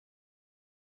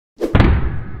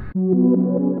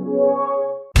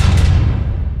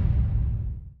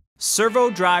Servo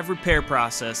drive repair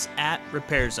process at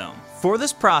Repair Zone. For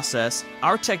this process,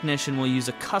 our technician will use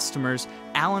a customer's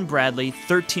Allen Bradley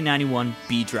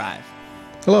 1391B drive.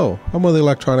 Hello, I'm one of the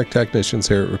electronic technicians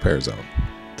here at Repair Zone.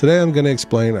 Today I'm going to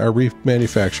explain our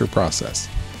remanufacture process.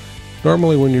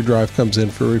 Normally when your drive comes in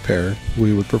for repair,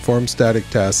 we would perform static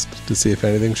tests to see if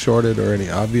anything's shorted or any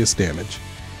obvious damage,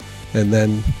 and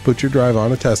then put your drive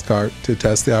on a test cart to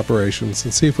test the operations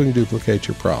and see if we can duplicate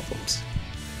your problems.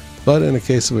 But in a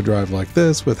case of a drive like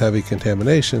this with heavy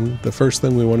contamination, the first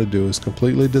thing we want to do is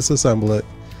completely disassemble it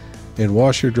and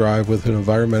wash your drive with an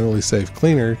environmentally safe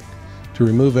cleaner to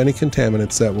remove any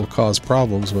contaminants that will cause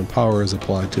problems when power is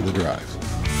applied to the drive.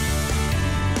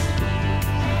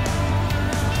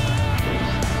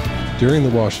 During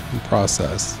the washing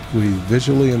process, we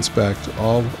visually inspect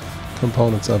all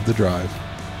components of the drive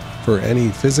for any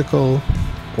physical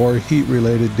or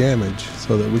heat-related damage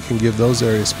so that we can give those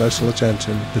areas special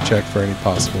attention to check for any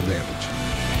possible damage.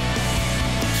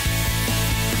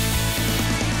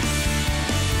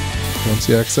 Once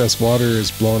the excess water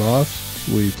is blown off,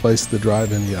 we place the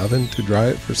drive in the oven to dry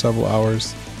it for several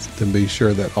hours to be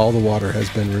sure that all the water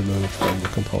has been removed from the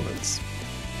components.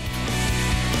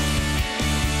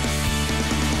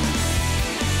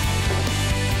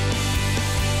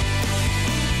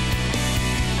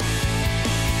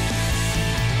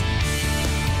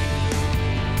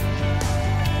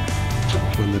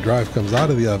 When the drive comes out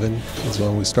of the oven is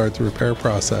when we start the repair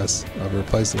process of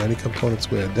replacing any components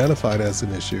we identified as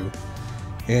an issue,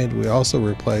 and we also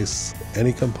replace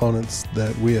any components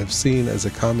that we have seen as a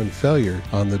common failure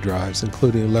on the drives,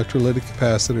 including electrolytic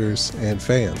capacitors and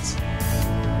fans.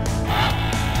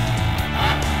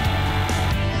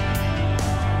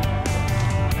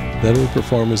 Then we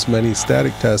perform as many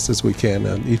static tests as we can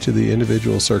on each of the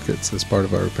individual circuits as part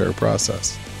of our repair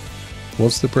process.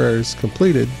 Once the repair is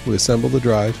completed, we assemble the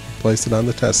drive, place it on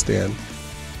the test stand,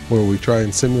 where we try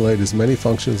and simulate as many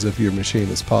functions of your machine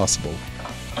as possible,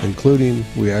 including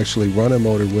we actually run a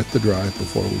motor with the drive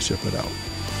before we ship it out.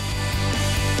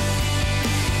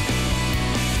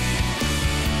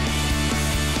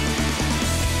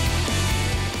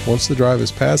 Once the drive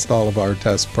has passed all of our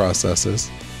test processes,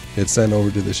 it's sent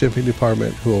over to the shipping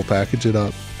department, who will package it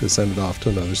up to send it off to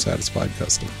another satisfied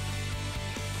customer.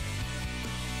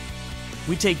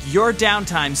 We take your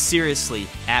downtime seriously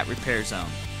at Repair Zone.